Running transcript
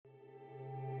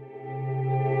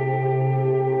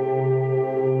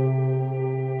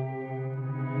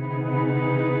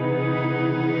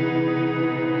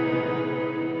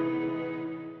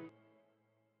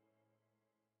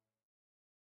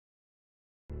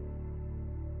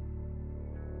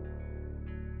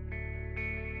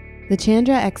The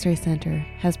Chandra X-ray Center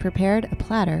has prepared a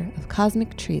platter of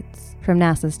cosmic treats from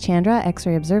NASA's Chandra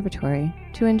X-ray Observatory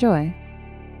to enjoy.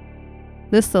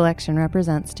 This selection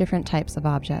represents different types of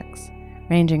objects,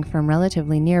 ranging from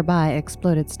relatively nearby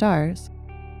exploded stars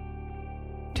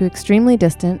to extremely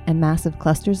distant and massive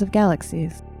clusters of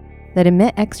galaxies that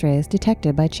emit X-rays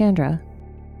detected by Chandra.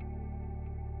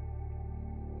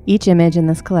 Each image in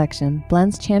this collection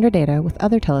blends Chandra data with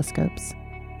other telescopes,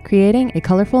 creating a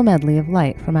colorful medley of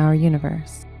light from our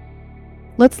universe.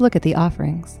 Let's look at the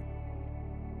offerings.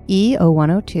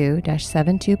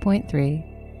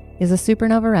 E0102-72.3 is a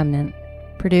supernova remnant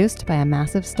produced by a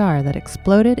massive star that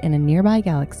exploded in a nearby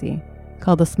galaxy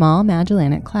called the Small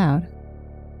Magellanic Cloud.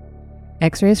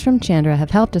 X-rays from Chandra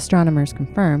have helped astronomers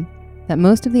confirm that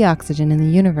most of the oxygen in the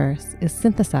universe is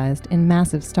synthesized in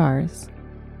massive stars.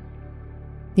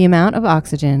 The amount of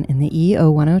oxygen in the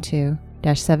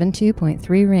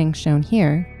E0102-72.3 ring shown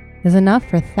here is enough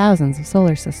for thousands of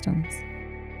solar systems.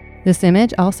 This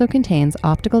image also contains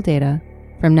optical data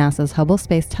from NASA's Hubble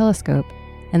Space Telescope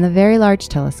and the Very Large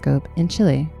Telescope in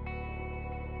Chile.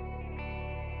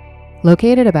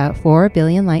 Located about 4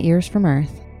 billion light-years from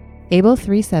Earth, Able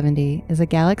 370 is a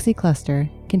galaxy cluster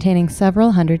containing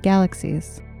several hundred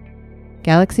galaxies.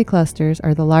 Galaxy clusters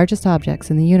are the largest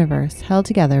objects in the universe held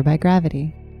together by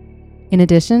gravity. In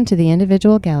addition to the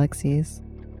individual galaxies,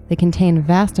 they contain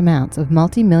vast amounts of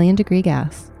multi-million degree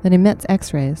gas that emits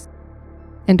X-rays,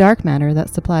 and dark matter that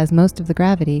supplies most of the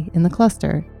gravity in the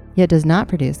cluster, yet does not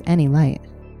produce any light.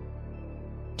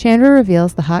 Chandra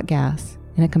reveals the hot gas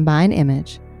in a combined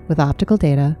image with optical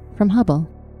data from Hubble.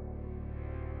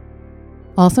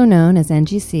 Also known as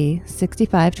NGC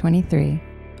 6523,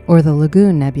 or the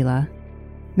Lagoon Nebula,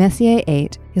 Messier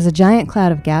 8 is a giant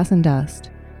cloud of gas and dust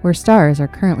where stars are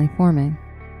currently forming.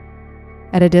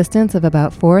 At a distance of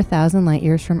about 4,000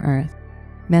 light-years from Earth,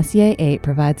 Messier 8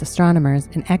 provides astronomers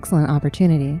an excellent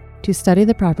opportunity to study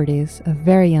the properties of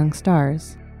very young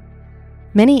stars.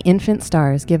 Many infant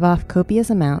stars give off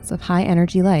copious amounts of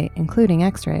high-energy light, including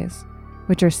X-rays,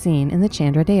 which are seen in the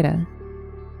Chandra data.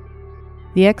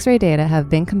 The X-ray data have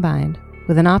been combined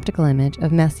with an optical image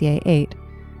of Messier 8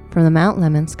 from the Mount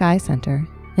Lemmon Sky Center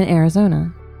in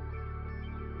Arizona.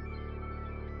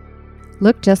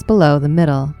 Look just below the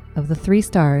middle of the 3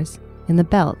 stars in the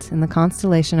belt in the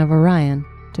constellation of Orion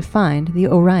to find the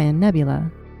Orion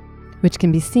Nebula, which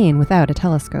can be seen without a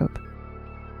telescope.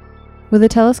 With a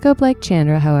telescope like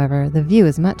Chandra, however, the view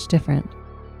is much different.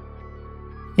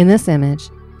 In this image,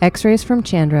 X-rays from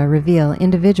Chandra reveal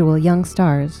individual young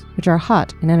stars, which are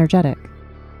hot and energetic.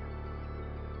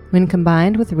 When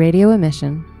combined with radio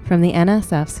emission from the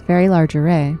NSF's Very Large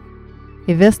Array,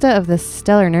 a vista of this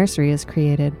stellar nursery is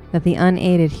created that the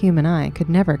unaided human eye could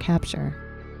never capture.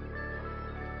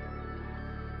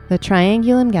 The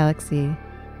Triangulum Galaxy,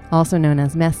 also known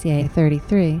as Messier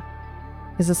 33,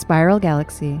 is a spiral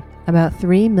galaxy about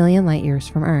 3 million light-years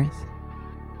from Earth.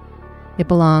 It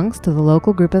belongs to the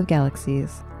local group of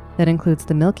galaxies that includes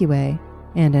the Milky Way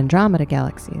and Andromeda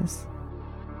galaxies.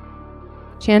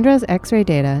 Chandra's X-ray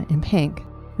data in pink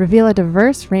reveal a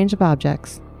diverse range of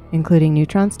objects, including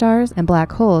neutron stars and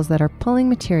black holes that are pulling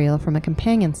material from a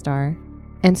companion star,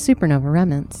 and supernova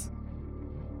remnants.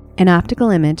 An optical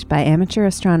image by amateur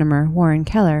astronomer Warren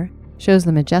Keller shows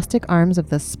the majestic arms of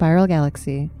this spiral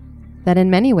galaxy that in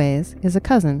many ways is a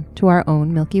cousin to our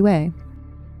own Milky Way.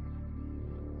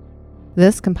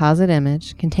 This composite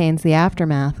image contains the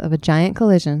aftermath of a giant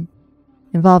collision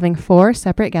involving 4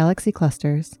 separate galaxy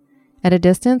clusters at a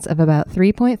distance of about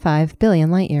 3.5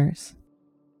 billion light-years.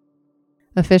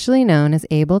 Officially known as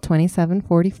Able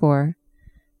 2744,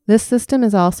 this system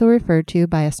is also referred to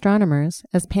by astronomers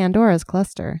as Pandora's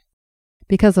cluster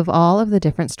because of all of the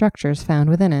different structures found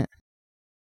within it.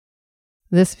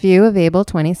 This view of Able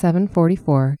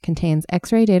 2744 contains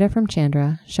X-ray data from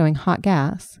Chandra showing hot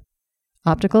gas,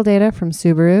 optical data from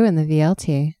Subaru and the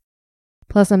VLT,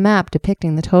 plus a map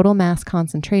depicting the total mass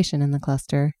concentration in the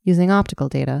cluster using optical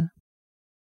data.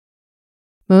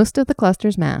 Most of the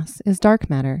cluster's mass is dark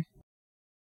matter.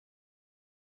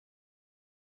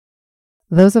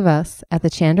 Those of us at the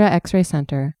Chandra X-ray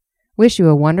Center wish you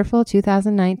a wonderful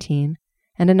 2019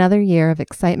 and another year of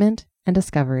excitement and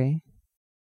discovery.